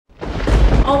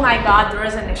Oh my God, there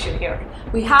is an issue here.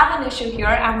 We have an issue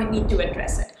here and we need to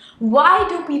address it. Why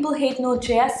do people hate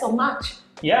Node.js so much?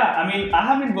 Yeah, I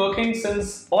have been working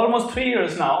since almost 3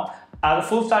 years now as a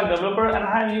full stack developer, and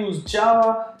I have used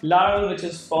Java, Laravel, which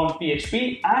is from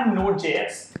PHP, and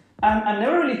Node.js. And I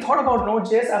never really thought about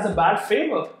Node.js as a bad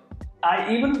framework.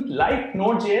 I even like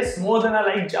Node.js more than I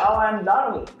like Java and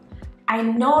Laravel. I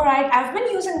know, right? I've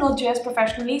been using Node.js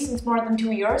professionally since more than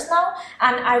 2 years now,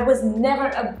 and I was never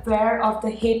aware of the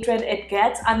hatred it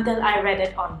gets until I read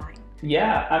it online.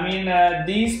 Yeah,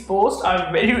 these posts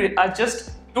are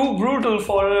just too brutal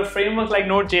for a framework like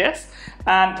Node.js.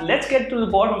 And let's get to the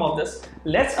bottom of this.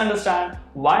 Let's understand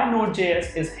why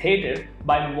Node.js is hated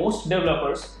by most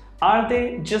developers. Are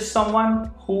they just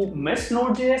someone who missed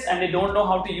Node.js and they don't know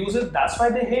how to use it, that's why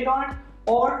they hate on it?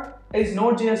 Or is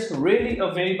Node.js really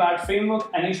a very bad framework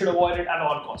and you should avoid it at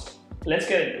all costs? Let's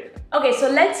get into it. Okay, so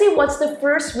let's see what's the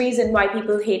first reason why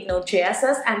people hate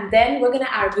Node.js, and then we're gonna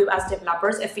argue as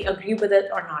developers if we agree with it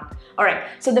or not. Alright,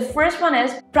 so the first one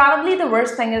is, probably the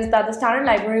worst thing is that the standard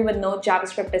library with Node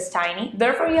JavaScript is tiny.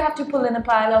 Therefore, you have to pull in a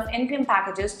pile of NPM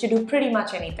packages to do pretty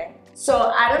much anything.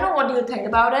 So I don't know what you think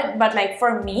about it, but like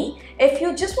for me, if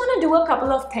you just want to do a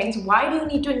couple of things, why do you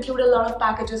need to include a lot of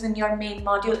packages in your main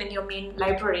module, in your main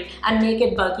library, and make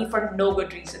it bulky for no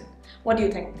good reason? What do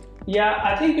you think? Yeah,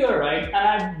 I think you're right, and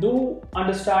I do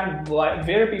understand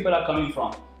where people are coming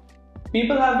from.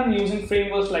 People have been using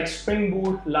frameworks like Spring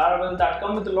Boot, Laravel that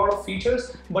come with a lot of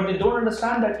features, but they don't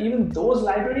understand that even those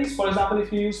libraries, for example,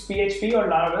 if you use PHP or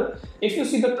Laravel, if you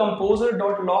see the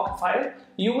composer.log file,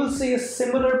 you will see a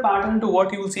similar pattern to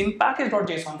what you will see in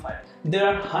package.json file. There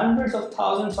are hundreds of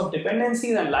thousands of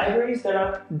dependencies and libraries that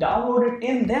are downloaded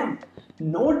in them.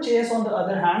 Node.js, on the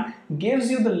other hand,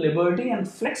 gives you the liberty and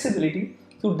flexibility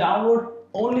to download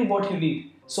only what you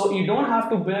need. So you don't have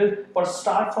to build or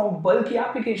start from bulky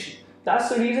application. That's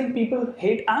the reason people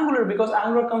hate Angular, because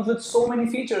Angular comes with so many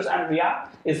features and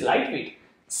React is lightweight.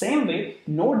 Same way,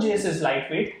 Node.js is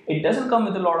lightweight. It doesn't come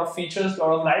with a lot of features, a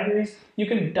lot of libraries. You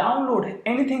can download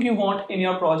anything you want in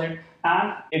your project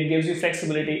and it gives you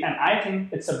flexibility, and I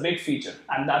think it's a big feature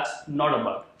and that's not a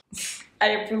bug. I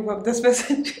approve of this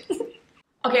message.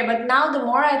 Okay, but now the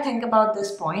more I think about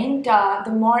this point, the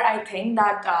more I think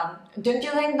that, don't you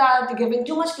think that giving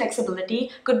too much flexibility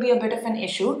could be a bit of an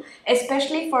issue,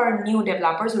 especially for new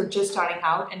developers who are just starting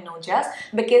out in Node.js?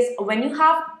 Because when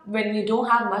you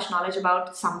don't have much knowledge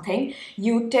about something,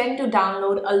 you tend to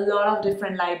download a lot of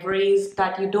different libraries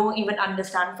that you don't even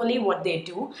understand fully what they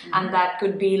do, and that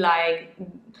could be like,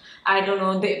 I don't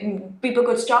know, people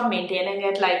could stop maintaining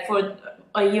it like for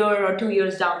a year or 2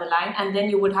 years down the line, and then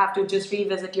you would have to just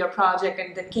revisit your project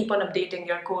and then keep on updating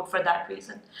your code for that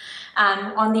reason.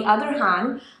 And on the other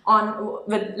hand,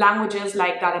 with languages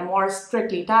like that are more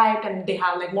strictly typed and they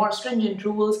have like more stringent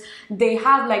rules, they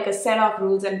have like a set of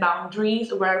rules and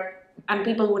boundaries and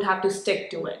people would have to stick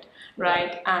to it,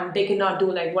 right? And they cannot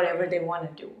do like whatever they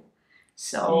want to do.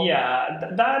 So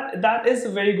yeah, that is a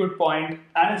very good point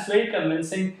and it's very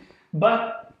convincing.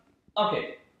 But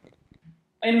okay,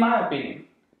 in my opinion,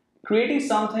 creating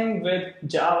something with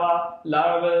Java,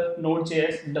 Laravel,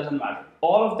 Node.js doesn't matter.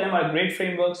 All of them are great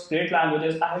frameworks, great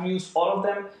languages. I have used all of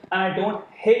them and I don't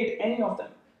hate any of them.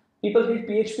 People hate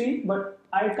PHP, but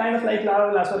I kind of like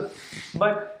Laravel as well.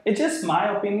 But it's just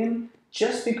my opinion.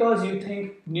 Just because you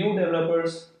think new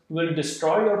developers will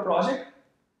destroy your project,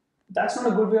 that's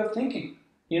not a good way of thinking.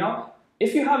 You know,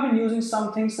 if you have been using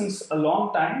something since a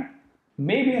long time,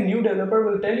 maybe a new developer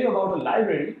will tell you about a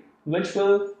library which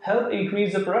will help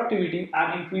increase the productivity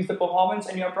and increase the performance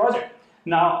in your project.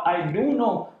 Now, I do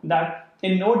know that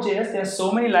in Node.js, there are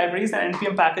so many libraries and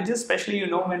NPM packages, especially, you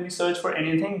know, when we search for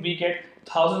anything, we get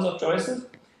thousands of choices.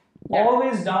 Yeah.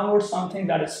 Always download something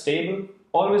that is stable.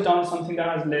 Always download something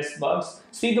that has less bugs.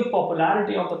 See the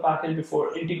popularity of the package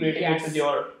before integrating it with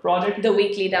your project. The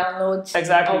weekly downloads.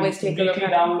 Exactly. Always take a look at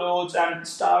weekly downloads and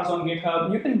stars on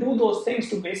GitHub. You can do those things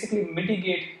to basically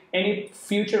mitigate any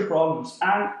future problems.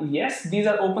 And yes, these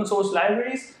are open source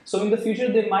libraries. So in the future,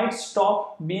 they might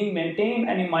stop being maintained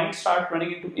and you might start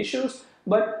running into issues.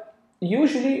 But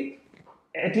usually,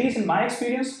 at least in my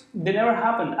experience, they never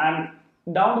happen. And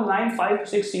down the line, 5 to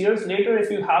 6 years later,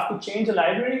 if you have to change a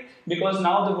library because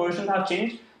now the versions have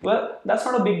changed, well, that's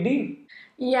not a big deal.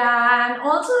 Yeah, and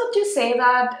also to say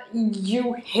that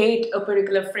you hate a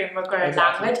particular framework or a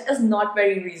language is not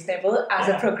very reasonable as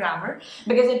a programmer,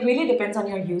 because it really depends on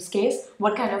your use case,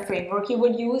 what kind of framework you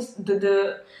would use,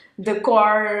 the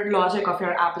core logic of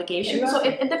your application. So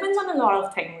it depends on a lot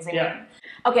of things.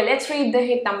 Okay, let's read the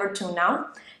hit number 2 now.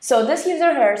 So this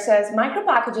user here says, micro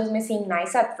packages may seem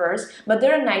nice at first, but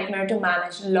they're a nightmare to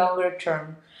manage longer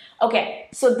term. Okay,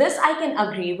 so this I can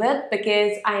agree with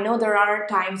because I know there are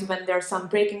times when there's some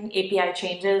breaking API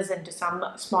changes into some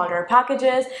smaller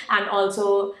packages, and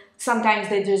also sometimes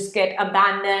they just get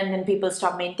abandoned and people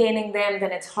stop maintaining them.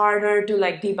 Then it's harder to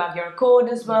like debug your code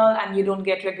as well, and you don't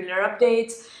get regular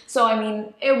updates. So I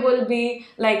mean, it will be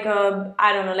like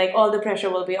I don't know, like all the pressure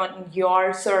will be on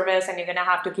your service, and you're gonna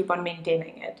have to keep on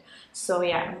maintaining it. So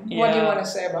yeah, what do you want to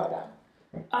say about that?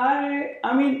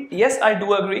 I mean, yes, I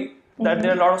do agree that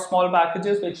there are a lot of small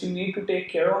packages which you need to take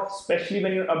care of, especially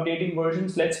when you're updating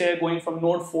versions. Let's say going from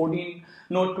node 14,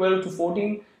 node 12 to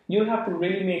 14, you have to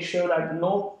really make sure that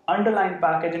no underlying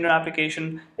package in your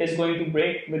application is going to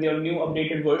break with your new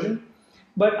updated version.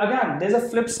 But again, there's a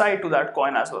flip side to that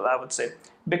coin as well, I would say.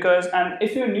 Because, and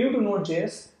if you're new to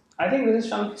Node.js, I think this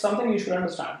is something you should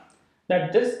understand,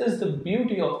 that this is the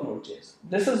beauty of Node.js.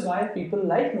 This is why people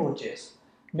like Node.js.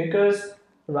 Because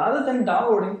rather than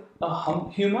downloading a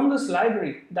humongous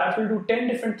library that will do 10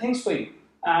 different things for you,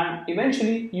 and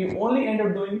eventually you only end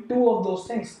up doing 2 of those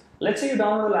things. Let's say you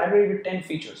download a library with 10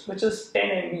 features, which is 10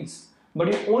 MBs, but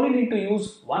you only need to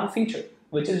use one feature,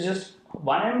 which is just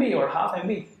 1 MB or half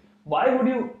MB. Why would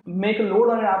you make a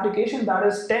load on an application that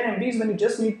is 10 MBs when you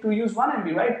just need to use 1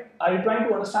 MB, right? Are you trying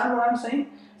to understand what I'm saying?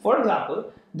 For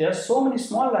example, there are so many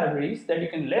small libraries that you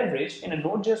can leverage in a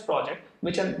Node.js project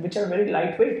which are very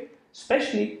lightweight.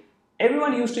 Especially,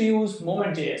 everyone used to use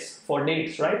moment.js for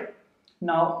dates, right?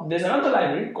 Now, there's another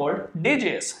library called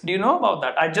day.js. Do you know about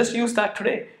that? I just used that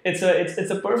today. It's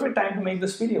a perfect time to make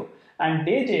this video. And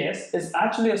day.js is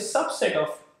actually a subset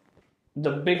of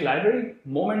the big library,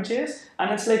 moment.js,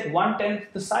 and it's like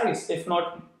 1/10 the size, if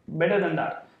not better than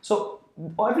that. So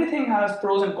everything has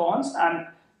pros and cons, and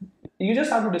you just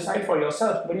have to decide for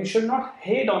yourself, but you should not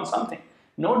hate on something.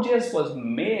 Node.js was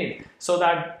made so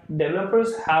that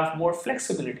developers have more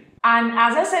flexibility. And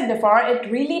as I said before,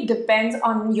 it really depends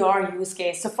on your use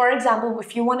case. So for example,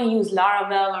 if you want to use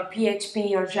Laravel or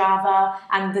PHP or Java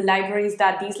and the libraries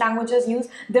that these languages use,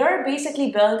 they're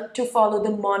basically built to follow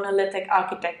the monolithic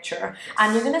architecture.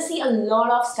 And you're going to see a lot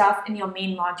of stuff in your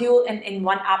main module, and in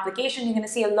one application, you're going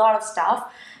to see a lot of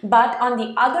stuff. But on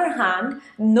the other hand,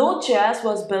 Node.js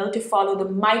was built to follow the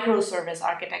microservice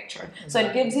architecture. So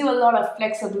it gives you a lot of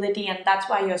flexibility, and that's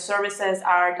why your services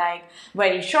are like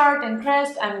very short and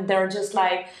crisp, and they're just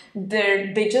like,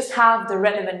 they just have the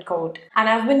relevant code. And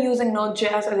I've been using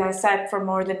Node.js, as I said, for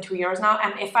more than 2 years now.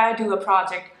 And if I do a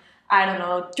project, I don't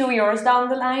know, 2 years down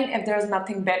the line, if there's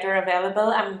nothing better available,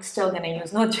 I'm still gonna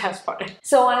use Node.js for it.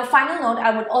 So on a final note,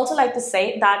 I would also like to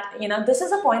say that, you know, this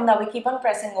is a point that we keep on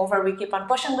pressing over. We keep on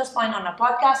pushing this point on our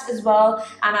podcast as well,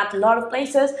 and at a lot of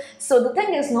places. So the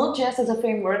thing is, Node.js is a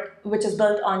framework which is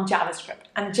built on JavaScript.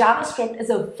 And JavaScript is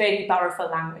a very powerful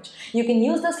language. You can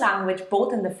use this language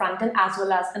both in the front end as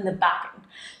well as in the back end.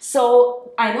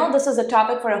 So I know this is a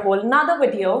topic for a whole nother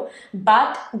video,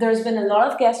 but there's been a lot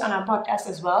of guests on our podcast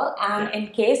as well. And in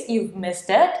case you've missed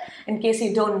it, in case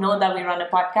you don't know that we run a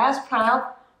podcast, Pranav,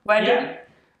 where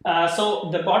do so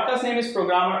the podcast name is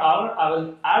Programmer Hour. I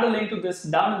will add a link to this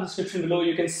down in the description below.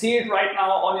 You can see it right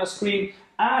now on your screen.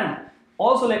 And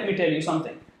also let me tell you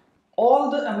something.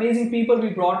 All the amazing people we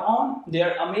brought on, they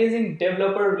are amazing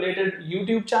developer-related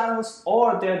YouTube channels,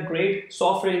 or they are great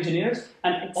software engineers.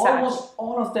 And almost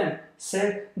all of them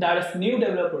said that if new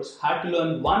developers had to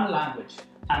learn one language,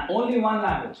 and only one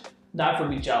language, that would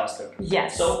be JavaScript.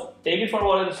 Yes. So take it for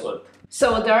what it is worth.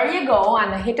 So there you go,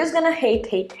 and the haters gonna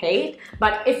hate.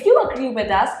 But if you agree with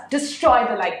us, destroy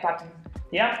the like button.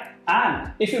 Yeah,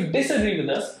 and if you disagree with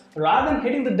us, rather than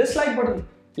hitting the dislike button,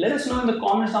 let us know in the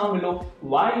comments down below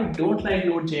why you don't like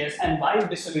Node.js and why you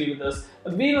disagree with us.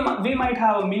 We might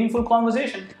have a meaningful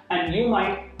conversation, and you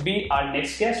might be our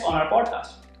next guest on our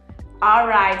podcast.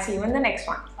 Alright, see you in the next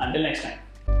one. Until next time.